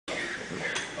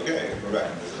Okay, we're back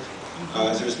in business.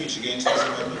 Is there a speech against this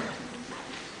amendment?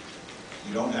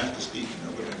 You don't have to speak.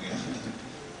 Nobody can.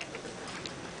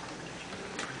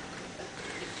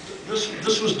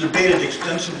 This was debated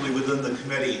extensively within the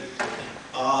committee.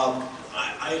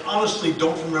 I honestly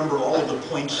don't remember all of the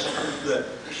points that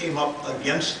came up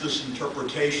against this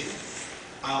interpretation.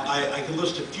 I can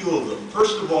list a few of them.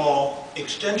 First of all,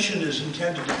 extension is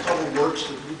intended to cover works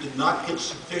that did not get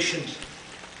sufficient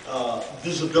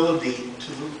visibility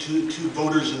to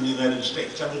voters in the United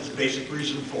States. That was the basic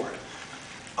reason for it.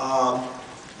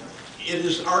 It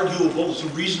is arguable, it's a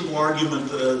reasonable argument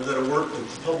that a work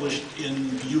that's published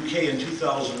in the UK in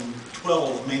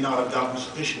 2012 may not have gotten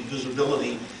sufficient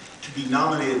visibility to be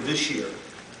nominated this year,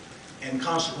 and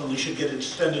consequently should get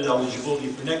extended eligibility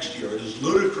for next year. It is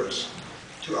ludicrous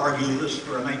to argue this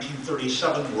for a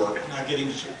 1937 work not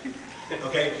getting,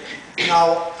 okay?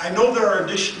 Now, I know there are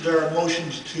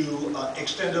motions to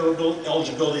extend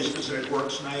eligibility of specific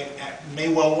works, and I may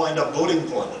well wind up voting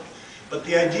for them. But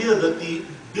the idea that the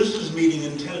business meeting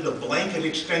intended a blanket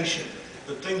extension,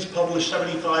 that things published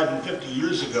 75 and 50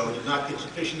 years ago did not get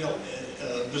sufficient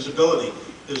visibility,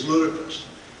 is ludicrous.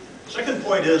 Second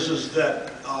point is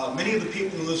that many of the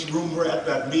people in this room were at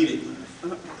that meeting.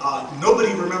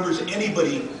 Nobody remembers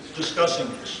anybody discussing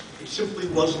this. It simply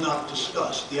was not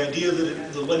discussed. The idea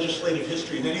that the legislative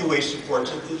history in any way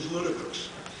supports it is ludicrous.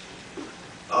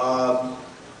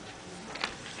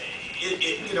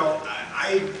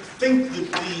 I think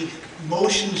that the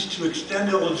motions to extend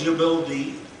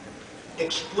eligibility,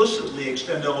 explicitly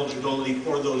extend eligibility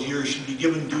for those years, should be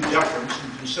given due deference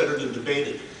and considered and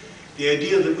debated. The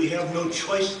idea that we have no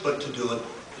choice but to do it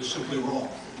is simply wrong.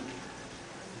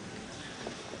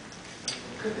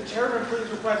 Could the chairman please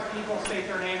request people state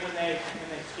their name when they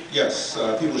speak? Yes,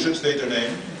 people should state their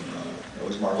name. That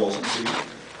was Mark Olson speaking.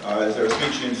 Is there a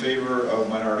speech in favor of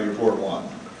Minority Report 1,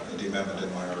 the amendment in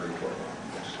Minority Report 1?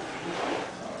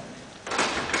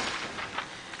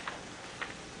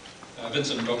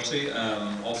 Vincent Doherty,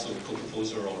 also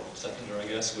co-proposer or seconder, I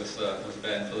guess, with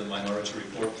Ben for the Minority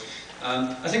Report.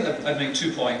 I think I'd make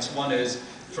 2 points. One is,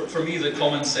 for me, the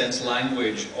common sense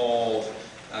language of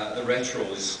the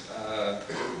retros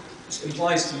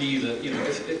implies to me that,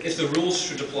 if the rules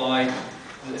should apply,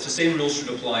 if the same rules should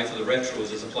apply for the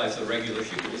retros as apply for the regular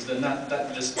Hugos, then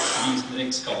that just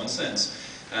makes common sense.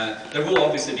 There will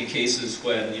obviously be cases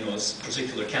when,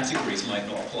 particular categories might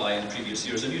not apply in previous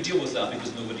years, and you deal with that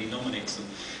because nobody nominates them,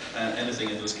 anything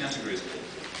in those categories.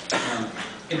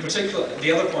 In particular,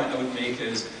 the other point I would make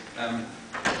is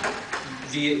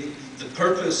the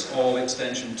purpose of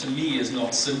extension to me is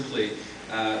not simply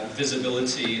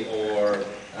visibility or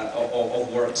of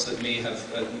works that may have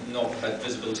not had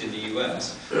visibility in the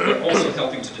US, but also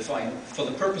helping to define, for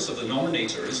the purpose of the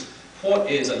nominators, what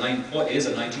is a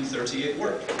 1938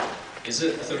 work? Is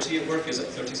it a 38 work? Is it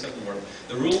a 37 work?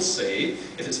 The rules say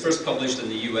if it's first published in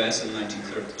the US in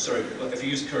if you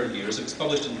use current years, if it's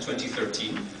published in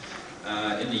 2013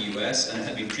 in the US and it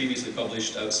had been previously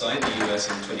published outside the US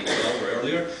in 2012 or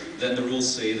earlier, then the rules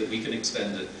say that we can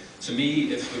extend it. To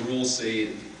me, if the rules say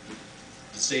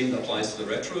the same that applies to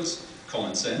the retros,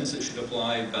 common sense, it should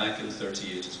apply back in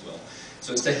 38 as well.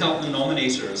 So it's to help the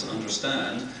nominators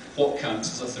understand what counts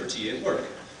as a 38 work.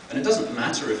 And it doesn't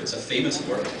matter if it's a famous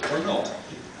work or not.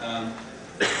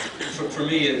 For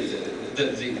me,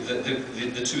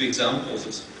 the 2 examples,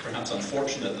 it's perhaps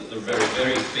unfortunate that they're very,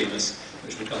 very famous,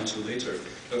 which we'll come to later.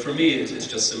 But for me, it's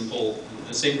just simple.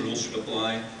 The same rules should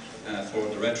apply for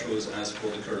the retros as for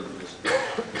the current rules.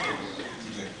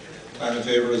 Okay. Time in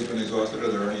favor has been exhausted. Are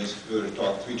there any further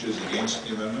speeches against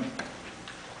the amendment?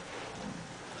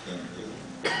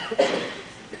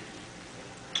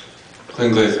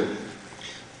 Glenn Glazer.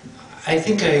 I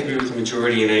think I agree with the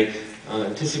majority, and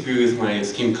I disagree with my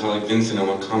esteemed colleague Vincent on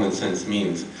what common sense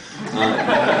means.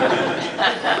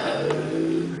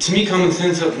 To me, common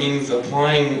sense means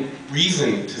applying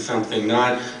reason to something,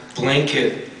 not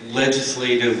blanket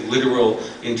legislative, literal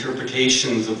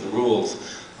interpretations of the rules.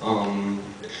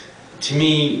 To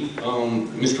me,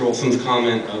 Mr. Olson's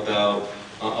comment about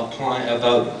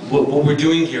what we're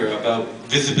doing here, about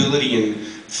visibility in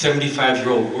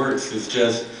 75-year-old works, is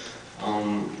just,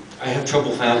 I have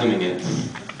trouble fathoming it.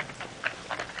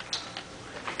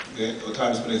 Okay, well,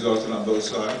 time's been exhausted on both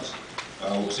sides.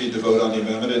 We'll proceed to vote on the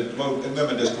amendment. The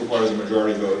amendment just requires a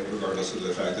majority vote, regardless of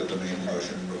the fact that the main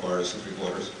motion requires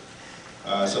 3/4.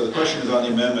 So the question is on the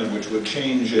amendment, which would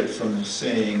change it from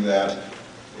saying that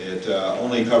it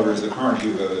only covers the current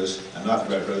Hugos and not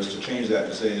the retros, to change that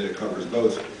to say that it covers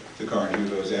both the current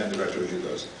Hugos and the retro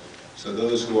Hugos. So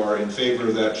those who are in favor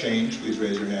of that change, please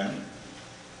raise your hand.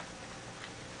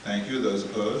 Thank you. Those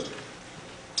opposed?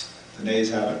 The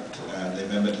nays have it, and the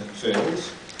amendment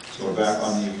fails. So we're back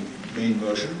on the main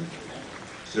motion.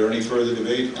 Is there any further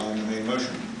debate on the main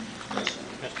motion? Yes.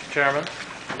 Mr. Chairman,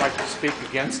 I'd like to speak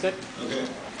against it. Okay.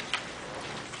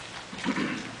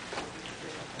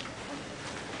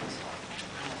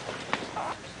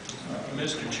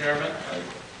 Mr. Chairman,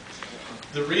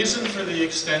 the reason for the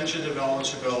extension of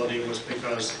eligibility was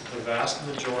because the vast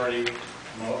majority of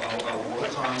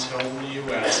WorldCons held in the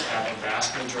U.S. have a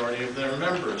vast majority of their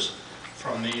members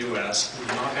from the U.S. who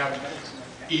do not have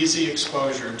easy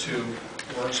exposure to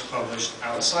works published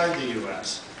outside the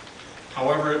U.S.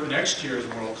 However, next year's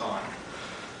WorldCon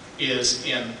is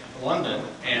in London,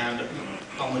 and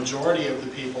a majority of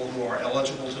the people who are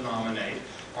eligible to nominate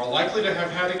are likely to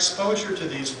have had exposure to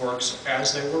these works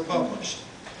as they were published.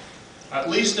 At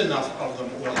least enough of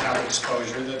them will have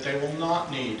exposure that they will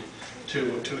not need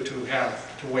to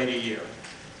wait a year.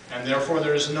 And therefore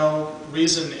there is no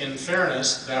reason in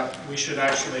fairness that we should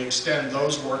actually extend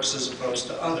those works as opposed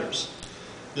to others.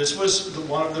 This was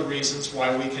one of the reasons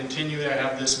why we continue to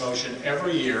have this motion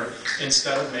every year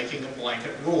instead of making a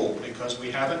blanket rule, because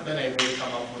we haven't been able to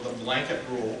come up with a blanket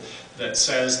rule that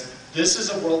says this is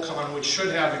a WorldCon which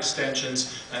should have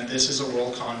extensions and this is a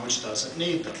WorldCon which doesn't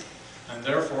need them. And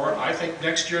therefore, I think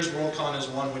next year's WorldCon is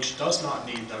one which does not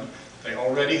need them. They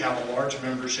already have a large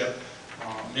membership,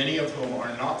 many of whom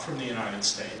are not from the United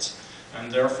States.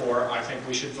 And therefore, I think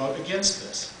we should vote against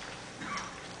this.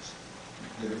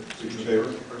 Speech in favor?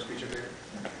 First speech in favor.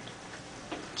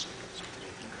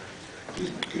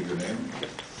 Please give your name.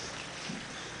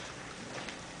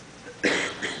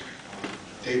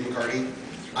 Dave McCarty.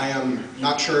 I am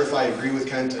not sure if I agree with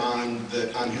Kent on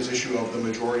his issue of the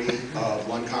majority of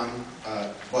LoneStarCon,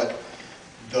 but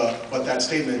that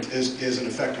statement is in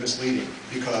effect misleading,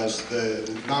 because the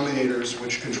nominators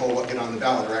which control what get on the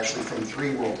ballot are actually from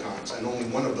 3 WorldCons, and only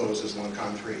one of those is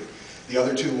LoneStarCon 3. The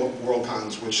other 2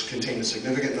 WorldCons, which contain a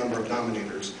significant number of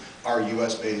nominators, are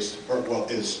U.S.-based, or well,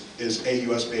 is a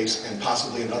U.S.-based and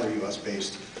possibly another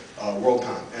U.S.-based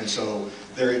WorldCon. And so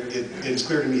it is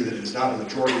clear to me that it is not a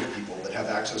majority of people that have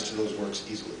access to those works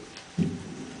easily.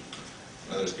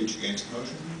 Another speech against the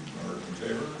motion or in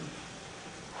favor?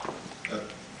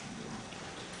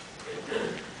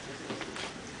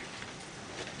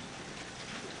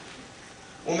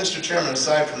 Well, Mr. Chairman,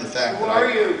 aside from the fact Who that are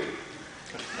you?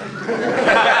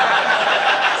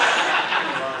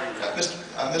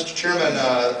 Mr. Chairman,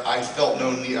 I felt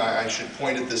no need, I should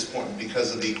point at this point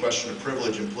because of the question of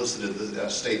privilege implicit in the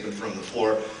statement from the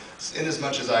floor.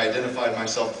 Inasmuch as I identified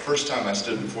myself the first time I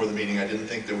stood before the meeting, I didn't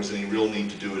think there was any real need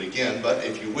to do it again, but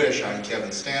if you wish, I'm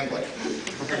Kevin Stanley.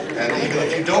 And even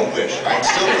if you don't wish, I'm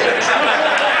still Kevin Stanley.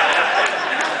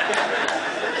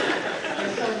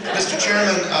 Mr.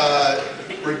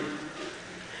 Chairman,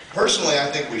 personally,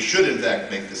 I think we should, in fact,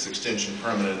 make this extension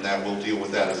permanent, and that we'll deal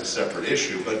with that as a separate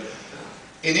issue. But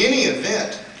in any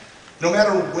event, no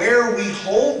matter where we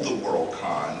hold the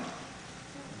WorldCon,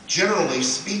 generally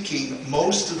speaking,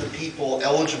 most of the people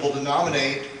eligible to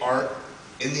nominate are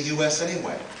in the U.S.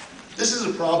 anyway. This is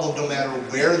a problem no matter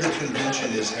where the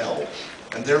convention is held,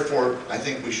 and therefore, I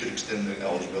think we should extend the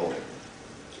eligibility.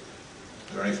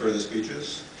 Are there any further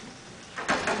speeches?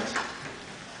 Yes.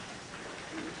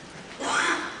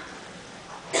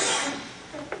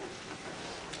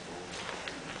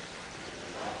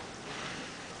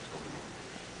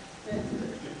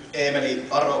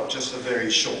 Just a very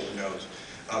short note.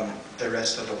 The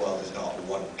rest of the world is not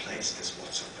one place, there's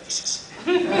lots of places.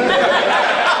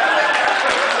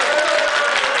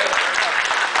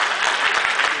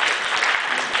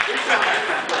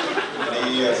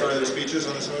 Any further speeches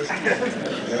on this motion?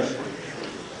 Yes.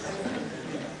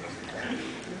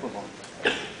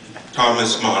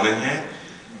 Thomas Monahan.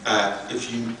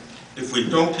 If we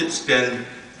don't extend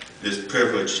this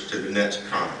privilege to the next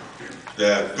con,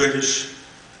 the British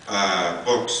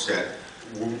books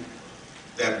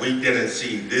that we didn't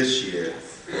see this year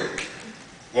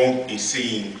won't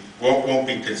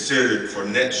be considered for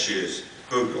next year's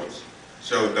Hugos.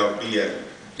 So there'll be a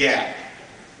gap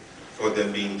for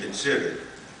them being considered.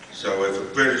 So if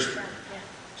a British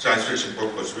science fiction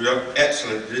book was real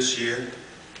excellent this year,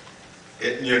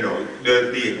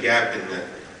 there'd be a gap in the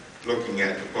looking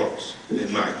at the books,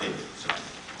 in my opinion. So.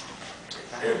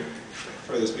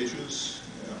 Further speeches?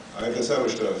 Yeah. I've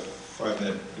established a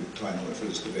 5-minute time limit for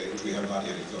this debate, which we have not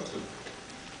yet exhausted.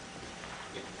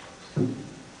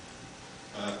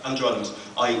 Andrew Adams,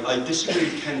 I disagree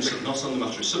with Ken, not on the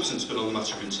matter of substance, but on the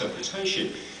matter of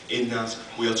interpretation, in that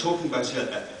we are talking about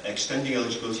extending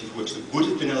eligibility for works that would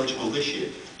have been eligible this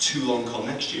year to LoneStarCon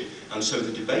next year. And so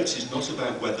the debate is not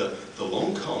about whether the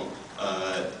LoneStarCon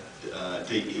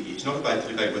it's not about the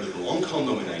debate whether the LoneCon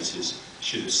nominators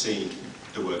should have seen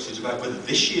the works, it's about whether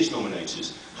this year's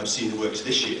nominators have seen the works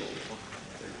this year.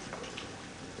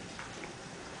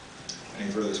 Any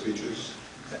further speeches?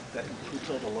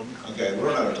 Okay,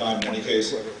 we're out of time in any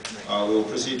case. We will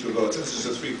proceed to a vote. Since it's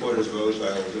a three-quarters vote,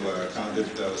 I will do a counted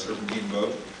serpentine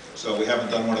vote. So we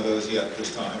haven't done one of those yet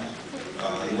this time.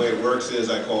 The way it works is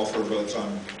I call for votes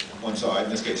on one side, in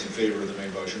this case in favor of the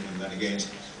main motion, and then against.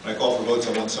 When I call for votes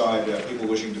on one side, people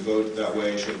wishing to vote that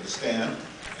way should stand,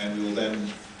 and we will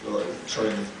then,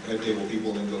 starting with head table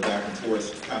people, then go back and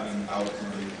forth, counting out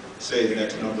when we say the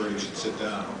next number, you should sit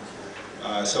down.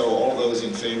 So all those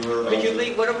in favor of...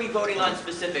 What are we voting on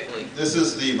specifically? This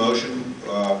is the motion.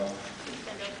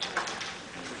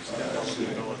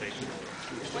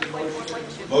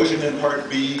 Motion in Part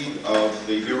B of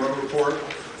the Bureau report,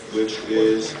 which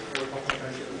is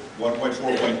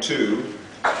 1.4.2,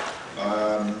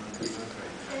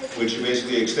 which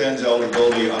basically extends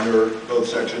eligibility under both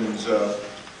sections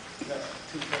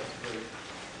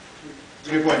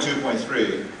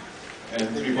 3.2.3 and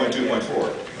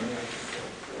 3.2.4.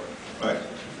 Right.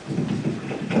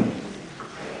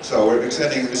 So we're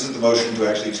extending, this is the motion to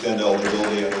actually extend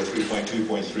eligibility under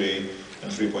 3.2.3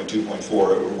 and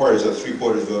 3.2.4. It requires a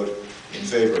three-quarters vote in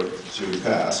favor to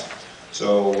pass.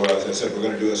 So as I said, we're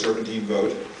going to do a serpentine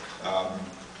vote.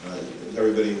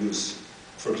 Everybody who's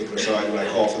for a particular side, when I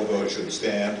call for the vote, should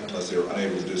stand unless they're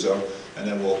unable to do so. And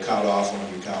then we'll count off. When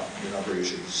you count your number, you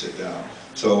should sit down.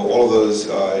 So all of those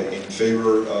in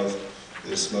favor of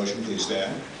this motion, please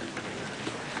stand.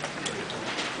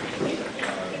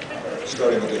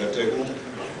 Starting with the head table.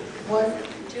 1,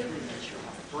 2,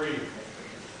 3,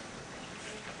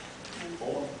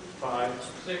 4, 5,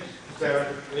 6,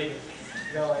 7, 8,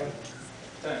 9,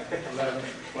 10, 11,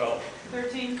 12,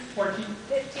 13, 14,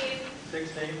 15,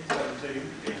 16, 17,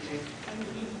 18,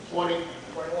 20,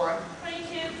 21,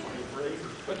 22, 23,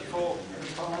 24,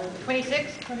 25,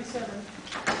 26, 27,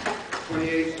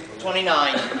 28,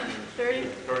 29. 30,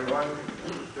 31,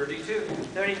 32,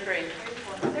 33.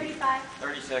 35,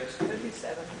 36.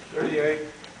 37, 38,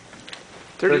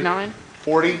 39,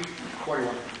 40,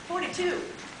 41, 42.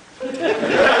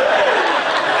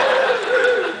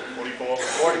 44,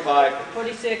 45,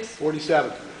 46.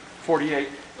 47, 48,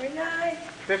 49.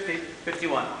 50,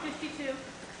 51. 52,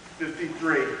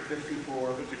 53,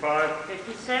 54, 55,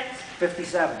 56.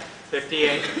 57,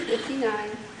 58, 59,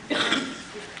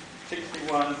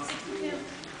 61, 62.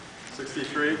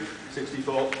 63,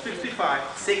 64,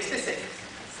 65, 66.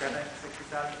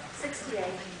 67, 68,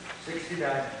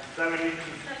 69, 70, 71.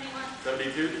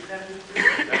 72, 73.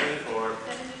 74,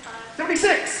 75.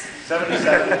 76,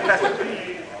 77,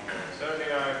 78,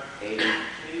 79, 80.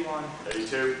 81,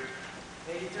 82,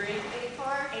 83.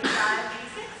 84, 85,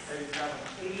 87,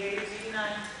 88.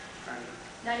 89.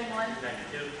 91,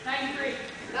 92, 93.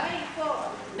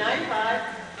 94, 95.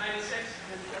 96,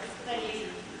 98.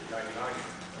 99.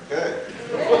 Okay.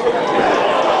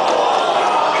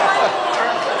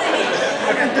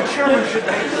 The chairman should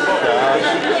make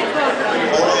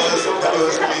All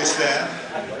those please stand.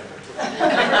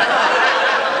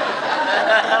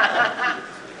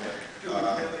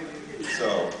 So,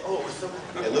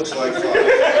 it looks like 5.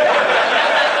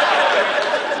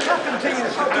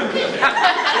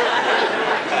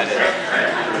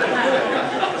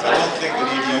 I don't think we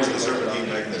need to use the serpentine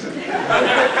mechanism.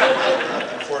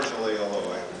 Unfortunately,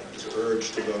 although I was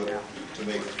urged to vote to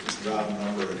make this round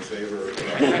number in favor of in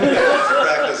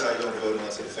practice, I don't vote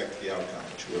unless it affects the outcome,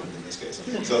 which wouldn't in this case.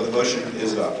 So the motion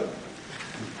is adopted.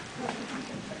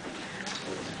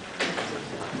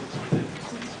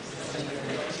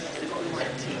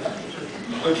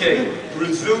 Okay,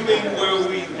 resuming where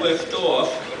we left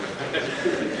off,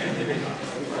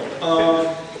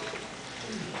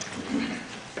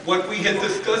 what we had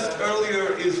discussed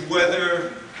earlier is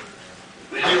whether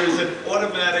there is an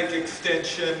automatic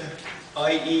extension,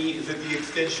 i.e. that the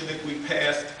extension that we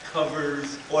passed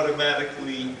covers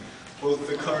automatically both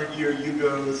the current year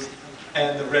Hugos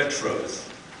and the retros.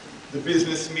 The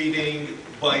business meeting,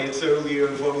 by its earlier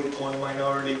vote on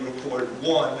Minority Report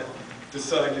 1,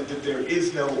 decided that there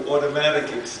is no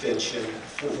automatic extension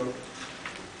for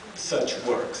such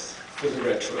works, for the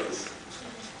retros.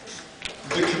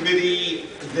 The committee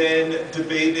then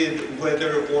debated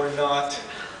whether or not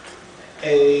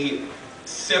a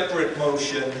separate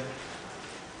motion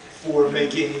for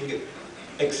making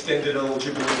extended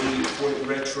eligibility for the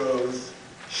retros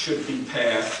should be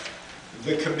passed.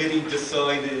 The committee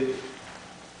decided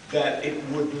that it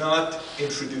would not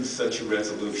introduce such a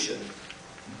resolution.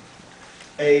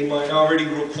 A minority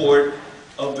report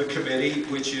of the committee,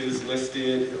 which is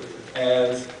listed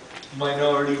as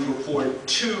Minority Report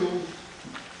 2,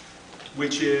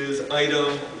 which is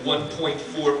item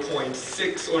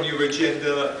 1.4.6 on your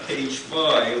agenda, page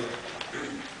 5,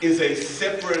 is a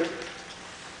separate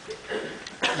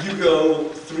Hugo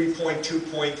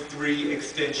 3.2.3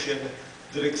 extension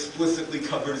that explicitly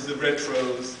covers the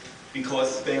retros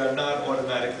because they are not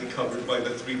automatically covered by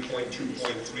the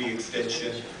 3.2.3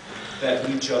 extension that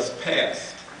we just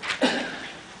passed.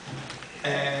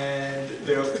 And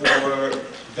therefore,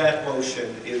 that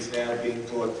motion is now being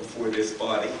brought before this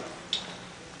body.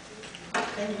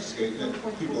 Okay,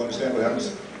 people understand what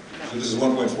happens. So this is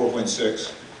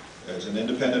 1.4.6. It's an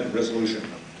independent resolution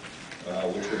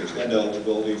which would extend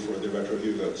eligibility for the retro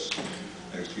Hugos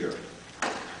next year.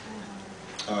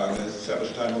 Establish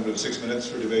a time limit of 6 minutes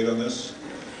for debate on this.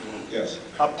 Yes.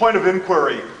 A point of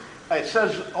inquiry. It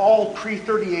says all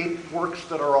pre-38 works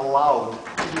that are allowed.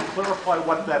 Can you clarify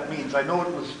what that means? I know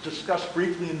it was discussed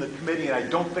briefly in the committee, and I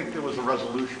don't think there was a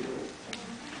resolution.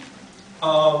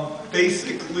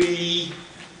 Basically,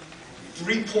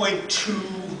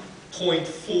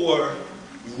 3.2.4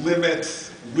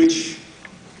 limits which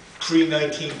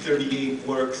pre-1938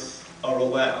 works are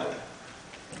allowed.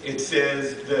 It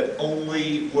says that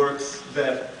only works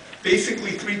that,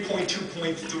 basically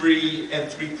 3.2.3 and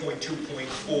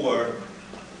 3.2.4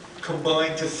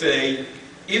 combine to say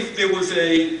if there was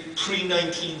a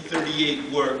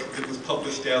pre-1938 work that was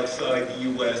published outside the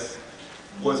U.S.,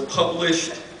 was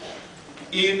published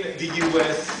in the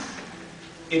U.S.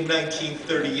 in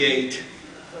 1938,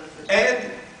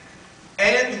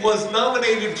 and was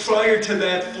nominated prior to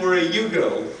that for a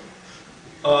Hugo,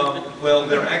 well,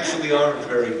 there actually aren't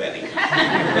very many.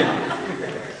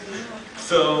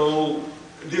 So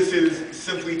this is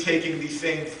simply taking the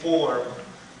same form,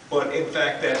 but in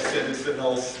fact that said it's the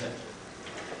null set.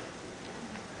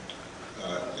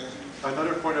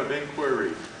 Another point of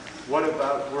inquiry. What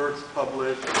about works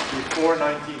published before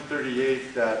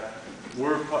 1938 that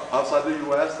were outside the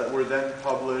U.S. that were then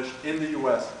published in the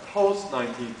U.S. post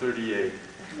 1938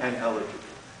 and eligible?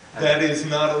 That is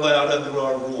not allowed under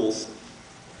our rules.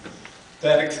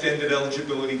 That extended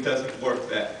eligibility doesn't work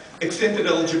that. Extended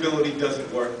eligibility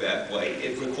doesn't work that way.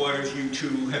 It requires you to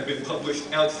have been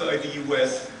published outside the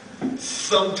U.S.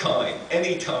 sometime,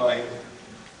 anytime,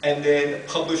 and then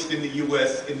published in the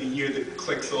U.S. in the year that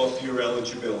clicks off your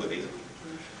eligibility.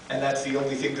 And that's the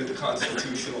only thing that the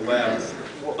Constitution allows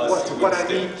us to extend. What I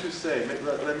need to say,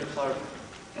 let me clarify.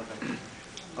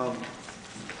 Okay.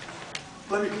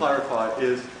 Let me clarify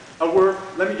is a work,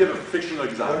 let me give a fictional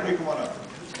example. Why don't you come on up?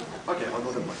 Okay, I'll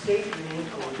go to my.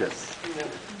 Yes.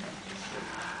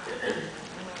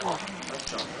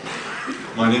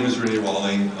 My name is Renee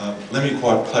Walling. Let me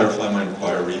clarify my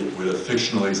inquiry with a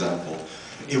fictional example.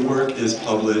 A work is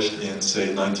published in,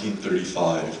 say,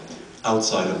 1935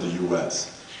 outside of the U.S.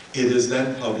 It is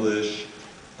then published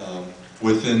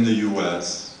within the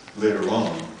U.S. later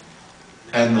on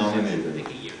and nominated.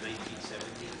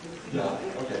 Yeah,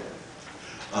 okay.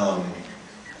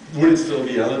 Would it still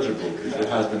be eligible if it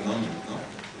has been nominated?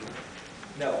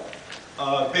 No.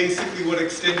 Basically what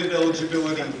extended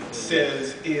eligibility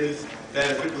says is that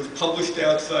if it was published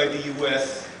outside the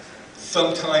U.S.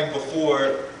 sometime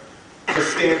before the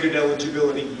standard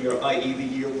eligibility year, i.e. the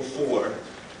year before,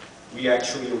 we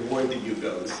actually award the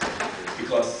Hugos.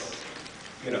 Because,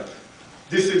 you know,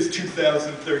 this is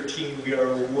 2013, we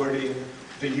are awarding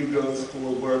the Hugos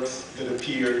for works that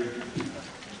appeared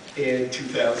in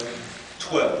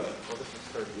 2012.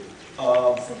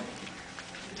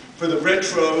 For the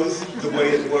retros, the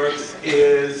way it works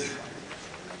is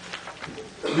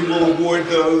we will award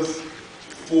those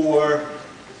for,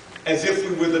 as if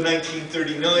we were the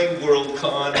 1939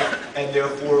 WorldCon, and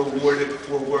therefore award it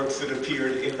for works that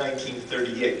appeared in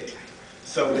 1938.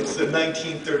 So it's the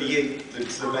 1938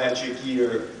 that's the magic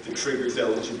year that triggers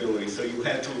eligibility. So you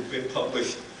had to have been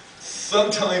published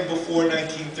sometime before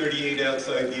 1938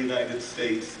 outside the United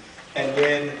States, and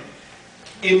then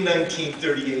in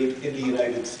 1938 in the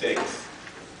United States.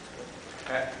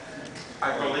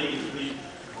 I believe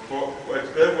what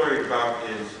they're worried about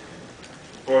is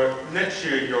for next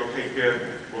year your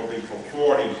figure will be for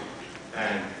 40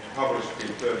 and published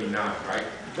in 39, right?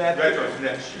 That was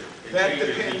next year. It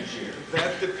changes each year.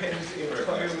 That depends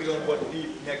entirely on what the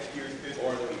next year's business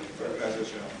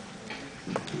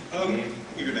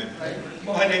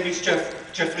My name is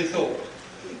Jeffrey Thorpe.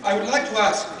 I would like to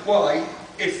ask why,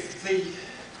 if the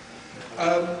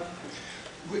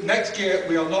next year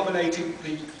we are nominating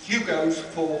the Hugos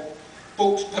for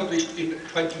books published in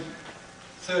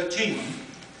 2013.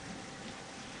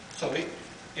 Sorry?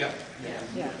 Yeah.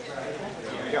 Yeah,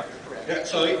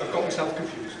 sorry, I've got myself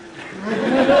confused.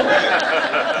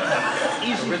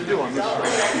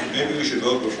 Maybe we should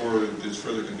vote before there's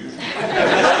further confusion.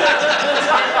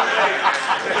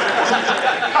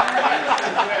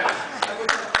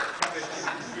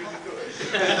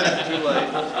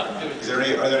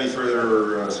 Are there any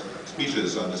further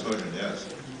speeches on this motion? Yes.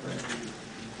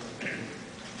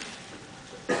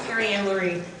 Carrie Ann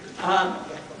Lurie.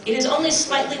 It is only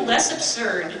slightly less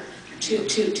absurd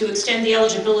to extend the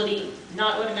eligibility,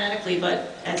 not automatically,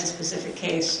 but as a specific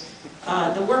case.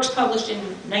 The works published in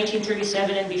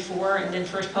 1937 and before, and then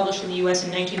first published in the U.S.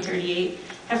 in 1938,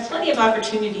 have had plenty of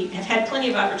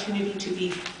opportunity to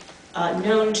be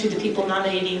known to the people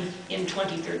nominating in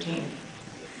 2013.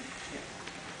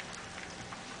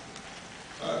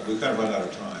 We've kind of run out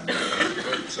of time,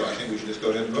 so I think we should just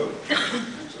go ahead and vote.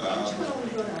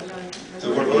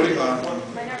 So we're voting on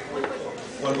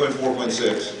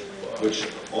 1.4.6, which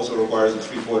also requires a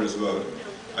 3/4 vote.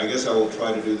 I guess I will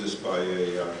try to do this by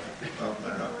a, well, I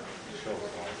don't know.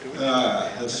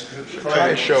 Let's try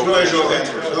a show of hands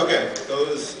first. Okay,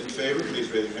 those in favor,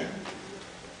 please raise your hand.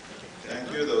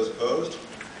 Thank you. Those opposed?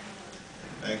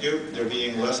 Thank you. There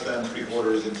being less than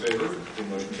 3/4 in favor, the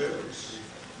motion carries.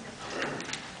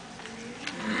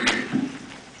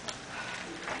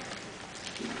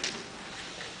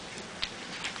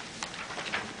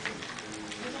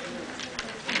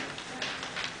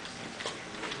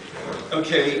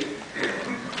 Okay,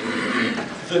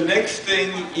 the next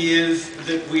thing is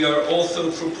that we are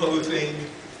also proposing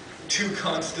 2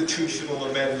 constitutional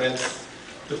amendments.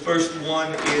 The first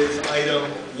one is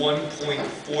item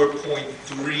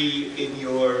 1.4.3 in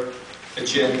your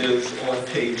agendas on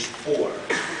page 4.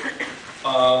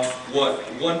 What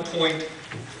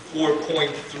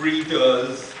 1.4.3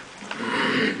 does,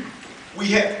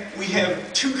 we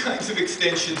have 2 kinds of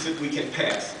extensions that we can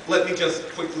pass. Let me just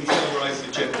quickly summarize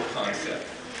the general concept.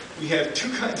 We have 2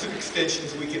 kinds of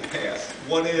extensions we can pass.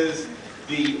 One is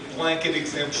the blanket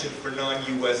exemption for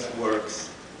non-US works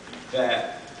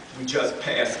that we just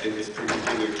passed in this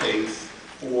particular case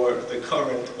for the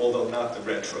current, although not the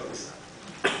retros.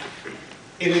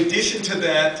 In addition to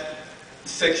that,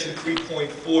 section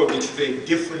 3.4, which is a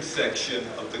different section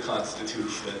of the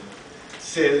Constitution,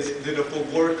 says that if a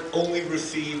work only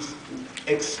receives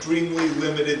extremely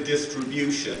limited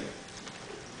distribution,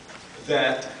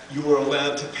 that you are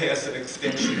allowed to pass an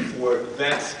extension for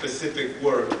that specific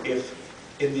work if,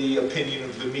 in the opinion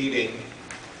of the meeting,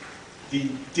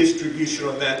 the distribution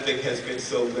on that thing has been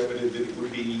so limited that it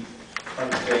would be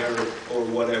unfair or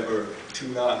whatever to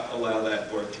not allow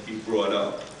that work to be brought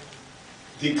up.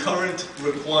 The current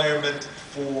requirement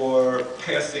for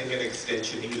passing an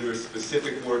extension, either a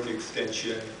specific work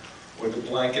extension or the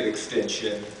blanket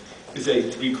extension, is a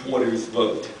 3/4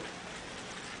 vote.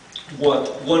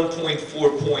 What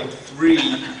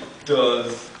 1.4.3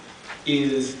 does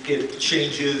is it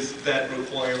changes that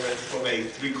requirement from a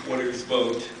 3/4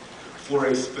 vote for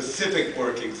a specific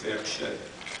work exemption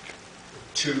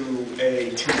to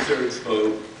a 2/3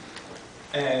 vote.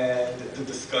 And the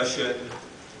discussion,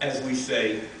 as we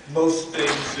say, most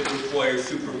things that require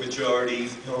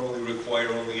supermajorities normally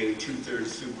require only a 2/3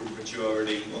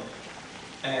 supermajority,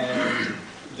 and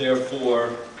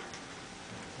therefore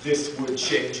this would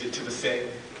change it to the same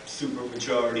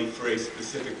supermajority for a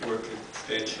specific work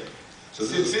extension. So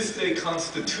since this is a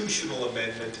constitutional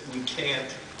amendment, we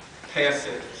can't pass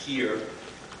it here.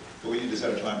 But we need to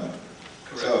set a time limit.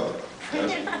 Correct. So,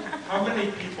 How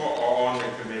many people are on the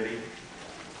committee?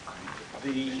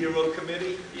 The HERO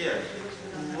committee? Yes.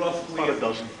 Roughly a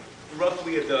dozen.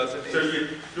 Roughly a dozen. So you're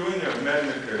doing an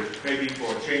amendment to maybe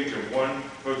for a change of one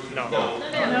person? No. No.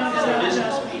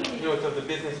 No, it's of the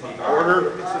business meeting.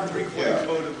 Order. It's a 3/4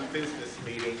 vote of the business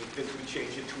meeting. This would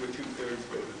change it to a 2/3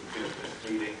 vote of the business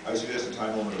meeting. I suggest a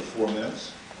time limit of 4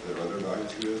 minutes. Are there other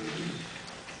values to it?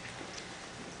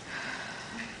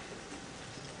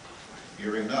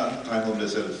 Hearing none, time limit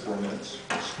is set at 4 minutes.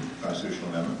 Constitutional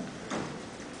amendment.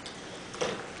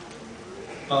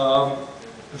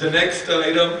 The next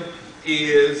item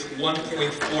is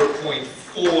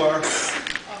 1.4.4,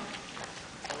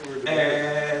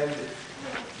 and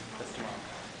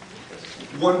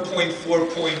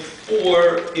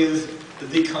 1.4.4 is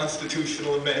the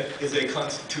constitutional amendment, is a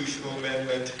constitutional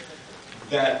amendment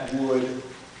that would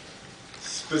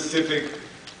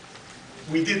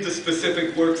we did the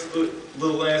specific works the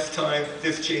last time.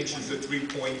 This changes the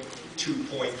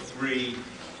 3.2.3,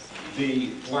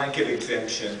 the blanket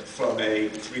exemption, from a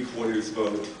 3/4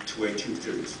 vote to a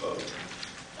 2/3 vote.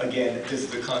 Again, this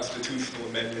is a constitutional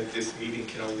amendment. This meeting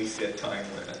can only set time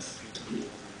limits.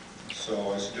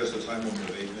 So I suggest a time limit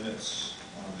of 8 minutes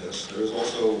on this. There is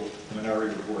also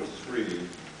Minority Report 3,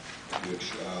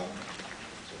 which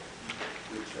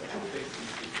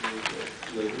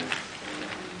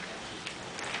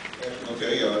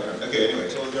Okay, okay, anyway,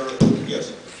 so there,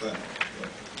 yes, fine.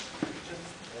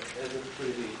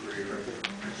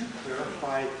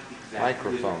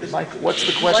 Microphone. Mike, what's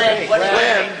the question?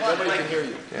 Nobody can hear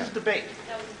you. This is debate.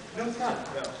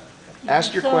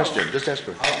 Ask your question. Just ask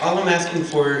her. All I'm asking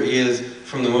for is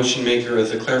from the motion maker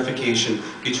as a clarification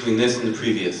between this and the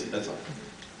previous. That's all.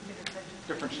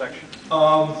 Different sections.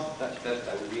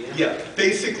 Yeah,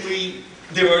 basically,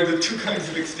 there are the two kinds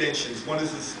of extensions. One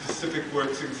is a specific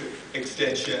works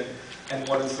extension, and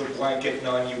one is a blanket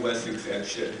non-US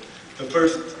exemption. The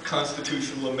first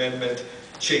constitutional amendment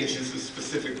changes the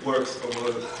specific works from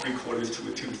a 3/4 to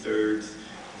a 2/3.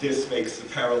 This makes the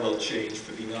parallel change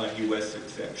for the non-US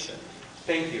exemption.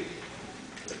 Thank you.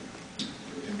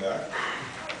 In back.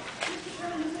 Mr.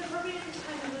 Chairman, is it appropriate at this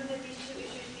time to move that these two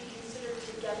issues be considered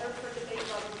together for debate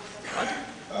rather than separate?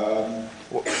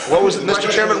 What was, Mr.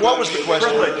 Chairman, what was the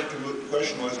question? The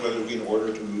question was whether we, in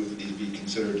order to move that these be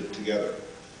considered together.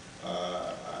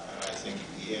 And I think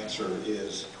the answer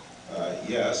is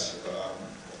yes.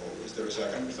 Is there a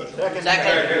second? Second.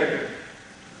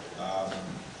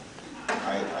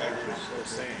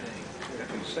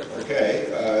 Okay,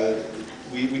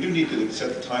 we do need to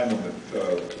set the time limit,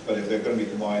 but if they're going to be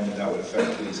combined, then that would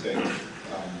affect these things.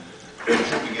 We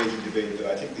should engage in debate, but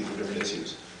I think these are different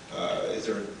issues. Is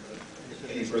there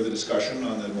any further discussion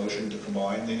on the motion to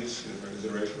combine these for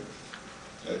consideration?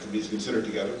 To be considered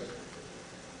together?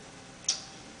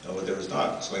 No, but there is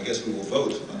not. So I guess we will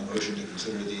vote on the motion to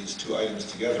consider these two items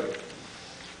together.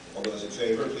 All those in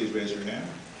favor, please raise your hand.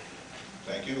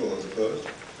 Thank you. All those opposed?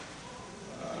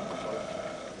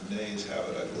 Nays have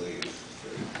it, I believe.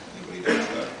 Anybody against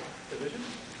that? Division?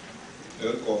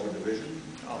 No, call for division.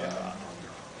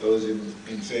 Those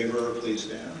in favor, please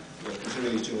stand.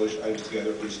 Considering these two items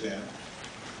together, please stand.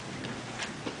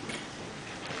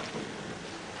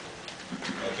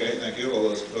 Okay, thank you. All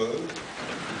those opposed?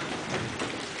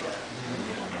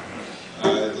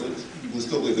 We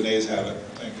still believe the nays have it.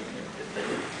 Thank you.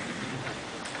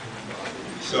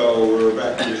 So we're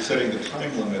back to setting the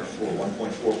time limit for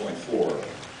 1.4.4,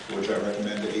 which I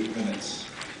recommend 8 minutes.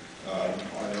 Are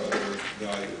there other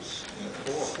values?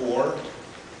 4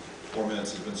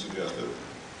 minutes has been suggested.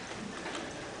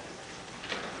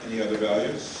 Any other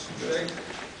values? Yes.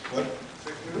 What?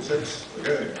 6?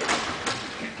 Okay.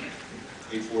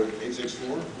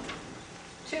 864?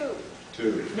 2.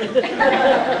 2.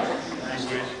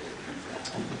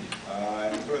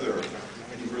 Any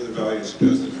further values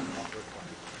suggested?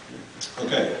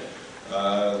 Okay.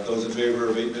 Those in favor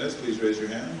of 8 minutes, please raise your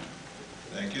hand.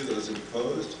 Thank you. Those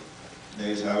opposed?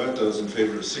 Nays have it. Those in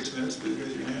favor of 6 minutes, please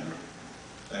raise your hand.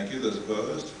 Thank you. Those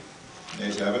opposed?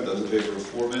 Nays have it. Those in favor of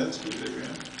 4 minutes, please raise your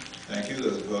hand. Thank you.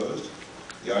 Those opposed?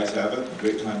 The ayes have it. The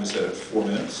wait time is set at 4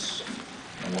 minutes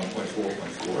on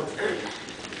 1.4.4.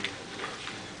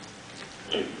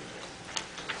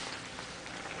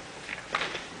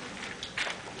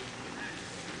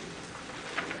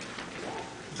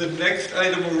 The next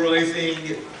item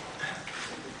arising,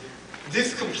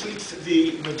 this completes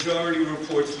the majority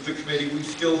reports of the committee. We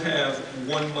still have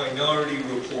one minority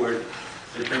report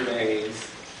that remains.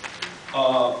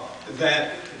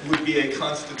 That would be a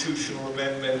constitutional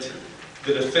amendment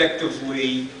that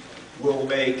effectively will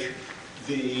make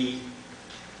the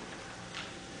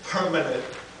permanent,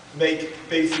 make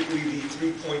basically the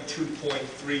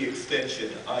 3.2.3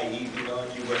 extension, i.e. the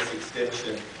non-US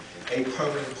extension, a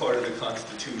permanent part of the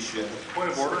Constitution.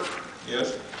 Point of order?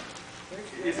 Yes?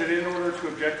 Is it in order to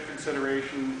object to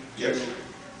consideration? Yes.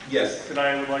 Yes. Then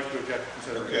I would like to object to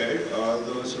consideration. Okay.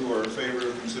 Those who are in favor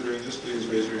of considering this, please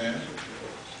raise your hand.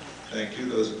 Thank you.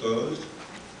 Those opposed?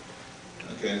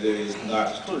 Okay, there is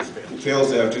not. It fails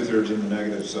to have 2/3 in the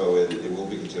negative, so it will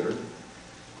be considered.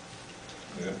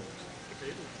 Okay.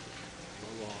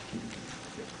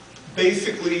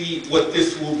 Basically, what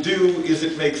this will do is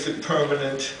it makes it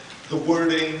permanent. The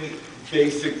wording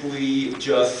basically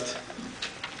just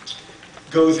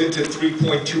goes into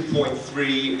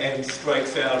 3.2.3 and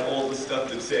strikes out all the stuff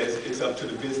that says it's up to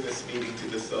the business meeting to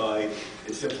decide.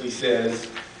 It simply says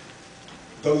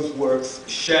those works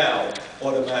shall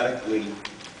automatically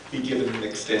be given an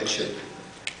extension.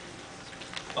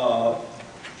 And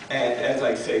as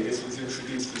I say, this was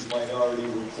introduced as minority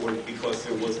report because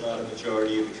there was not a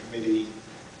majority of the committee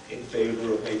in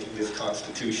favor of making this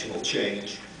constitutional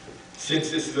change. Since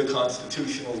this is a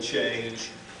constitutional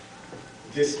change,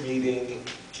 this meeting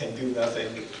can do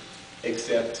nothing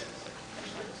except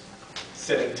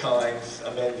setting times,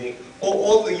 amending,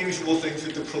 all the usual things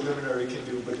that the preliminary can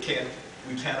do, but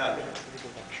we cannot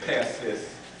pass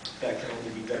this that can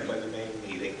only be done by the main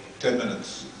meeting. 10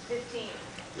 minutes. 15.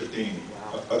 15.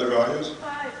 Other values?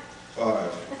 5.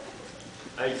 5.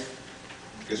 I,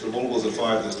 Okay, so multiples of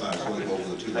 5 this time, so only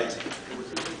multiples of 2 less.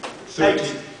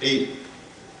 13. 8.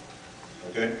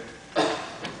 Okay?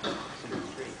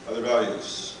 Other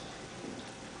values?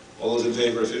 All those in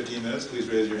favor of 15 minutes, please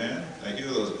raise your hand. Thank you.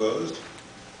 Those opposed?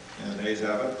 And the nays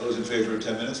have it. Those in favor of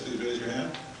 10 minutes, please raise your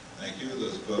hand. Thank you.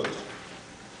 Those opposed?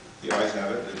 The ayes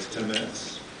have it. It's 10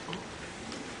 minutes.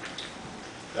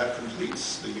 That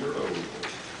completes the Euro report.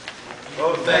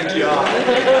 oh, thank you all.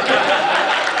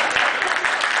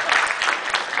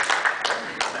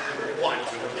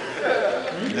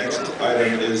 Next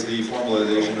item is the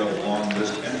formalization of long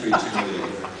list entry committee.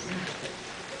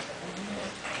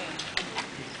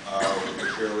 The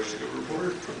chair wishes to give a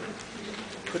report?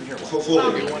 Couldn't hear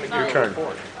Fully. Your turn.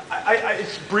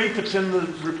 It's brief, it's in the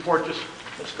report, just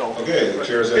let's go. Okay, the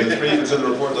chair says it's brief, it's in the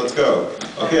report, let's go.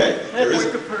 Okay, there is...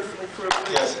 With the personal privilege.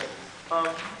 Yes.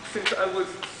 Since I was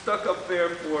stuck up there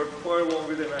for far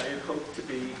longer than I had hoped to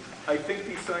be, I think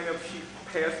the sign-up sheet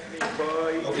passed me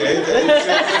by. Okay, it's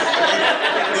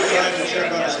time to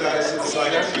check on the status of the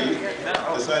sign-up sheet.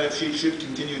 The sign-up sheet should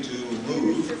continue to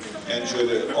move and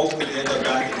should ultimately end up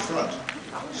back in front.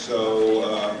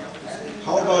 So,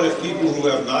 how about if people who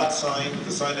have not signed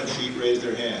the sign-up sheet raise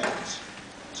their hands?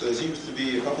 So there seems to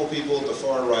be a couple people at the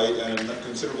far right and a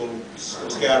considerable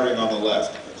scattering on the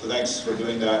left. So thanks for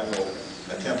doing that, and we'll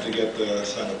attempt to get the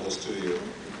sign-up list to you.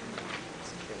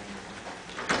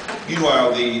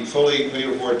 Meanwhile, the Foley Committee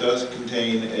report does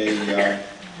contain a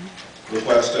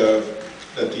request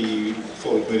that the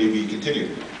Foley Committee be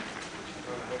continued.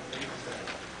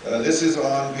 This is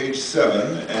on page 7,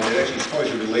 and it actually probably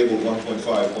should be labeled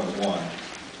 1.5.1.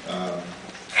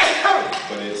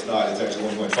 But it's not, it's actually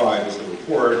 1.5 is the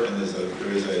report, and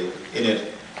there is in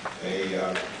it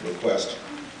a request.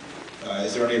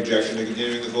 Is there any objection to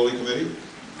continuing the Foley Committee?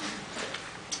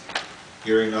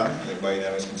 Hearing none, and by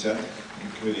unanimous consent,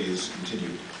 the committee is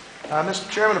continued. Mr.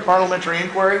 Chairman, a parliamentary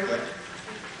inquiry.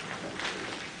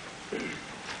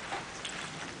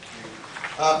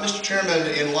 Mr. Chairman,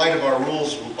 in light of our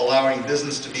rules allowing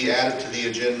business to be added to the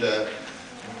agenda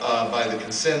by the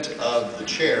consent of the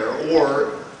chair,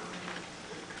 or,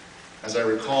 as I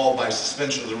recall, by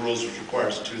suspension of the rules, which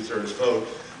requires a 2/3 vote,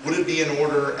 would it be in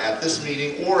order at this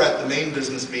meeting or at the main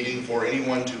business meeting for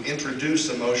anyone to introduce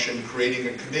a motion creating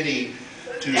a committee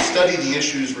to study the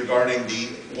issues regarding the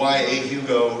YA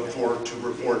Hugo to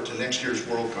report to next year's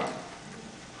WorldCon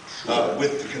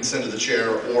with the consent of the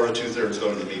chair or a 2/3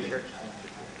 vote of the meeting?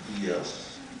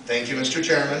 Yes. Thank you, Mr.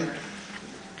 Chairman.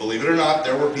 Believe it or not,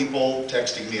 there were people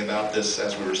texting me about this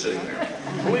as we were sitting there.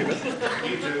 Believe it.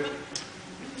 Me too.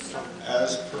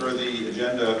 As per the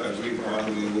agenda agreed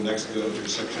upon, we will next go to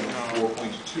section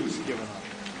 4.2.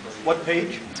 What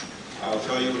page? I'll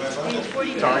tell you when I find it.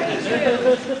 Sorry.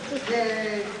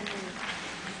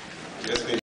 Yes, page